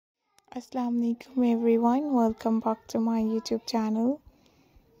Assalamualaikum everyone, welcome back to my YouTube channel.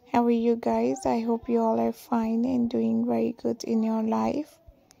 How are you guys? I hope you all are fine and doing very good in your life.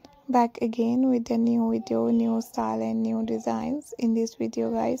 Back again with a new video, new style and new designs. In this video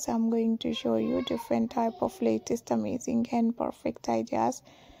guys, I'm going to show you different type of latest amazing and perfect ideas,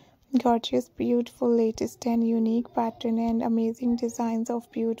 gorgeous, beautiful, latest and unique pattern and amazing designs of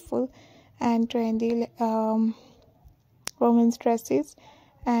beautiful and trendy women's dresses.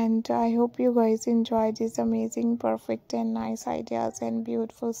 And I hope you guys enjoy these amazing, perfect and nice ideas and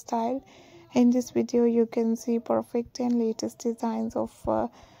beautiful style. In this video you can see perfect and latest designs of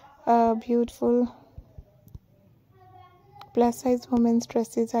beautiful plus size women's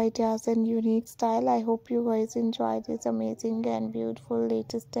dresses ideas and unique style. I hope you guys enjoy this amazing and beautiful,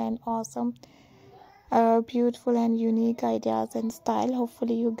 latest and awesome beautiful and unique ideas and style.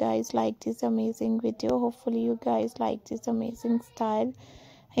 Hopefully you guys like this amazing video. Hopefully you guys like this amazing style.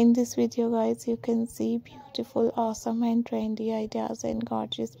 In this video guys, you can see beautiful, awesome and trendy ideas and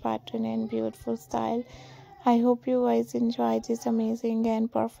gorgeous pattern and beautiful style. I hope you guys enjoy this amazing and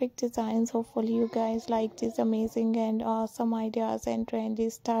perfect designs. Hopefully you guys like this amazing and awesome ideas and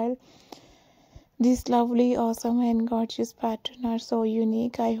trendy style. This lovely, awesome and gorgeous pattern are so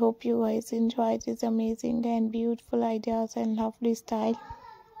unique. I hope you guys enjoy this amazing and beautiful ideas and lovely style.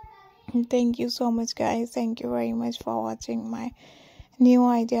 Thank you so much guys. Thank you very much for watching my new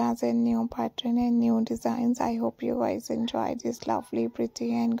ideas and new pattern and new designs. I hope you guys enjoy this lovely,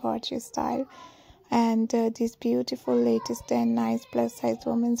 pretty and gorgeous style. And these beautiful, latest and nice plus size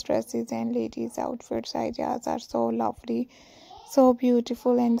women's dresses and ladies outfits ideas are so lovely, so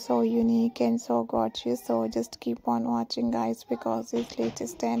beautiful and so unique and so gorgeous. So just keep on watching guys, because these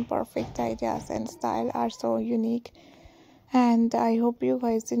latest and perfect ideas and style are so unique. And I hope you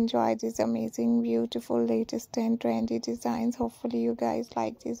guys enjoy these amazing, beautiful, latest and trendy designs. Hopefully you guys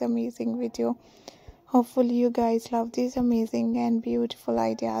like this amazing video. Hopefully you guys love these amazing and beautiful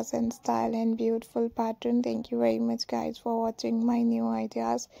ideas and style and beautiful pattern. Thank you very much guys for watching my new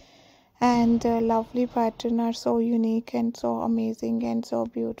ideas and lovely pattern are so unique and so amazing and so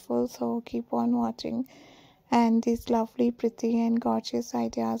beautiful. So keep on watching. And these lovely, pretty and gorgeous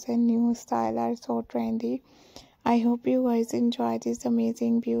ideas and new style are so trendy. I hope you guys enjoy these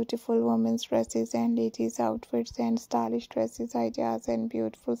amazing, beautiful women's dresses and ladies outfits and stylish dresses ideas and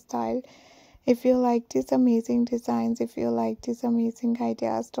beautiful style. If you like these amazing designs, if you like these amazing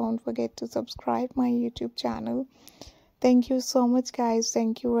ideas, don't forget to subscribe my YouTube channel. Thank you so much guys.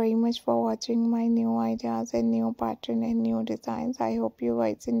 Thank you very much for watching my new ideas and new pattern and new designs. I hope you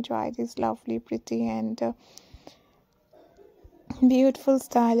guys enjoy this lovely, pretty and beautiful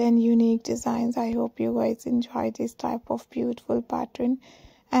style and unique designs. I hope you guys enjoy this type of beautiful pattern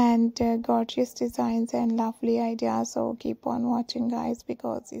and gorgeous designs and lovely ideas. So keep on watching guys,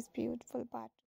 because it's beautiful pattern.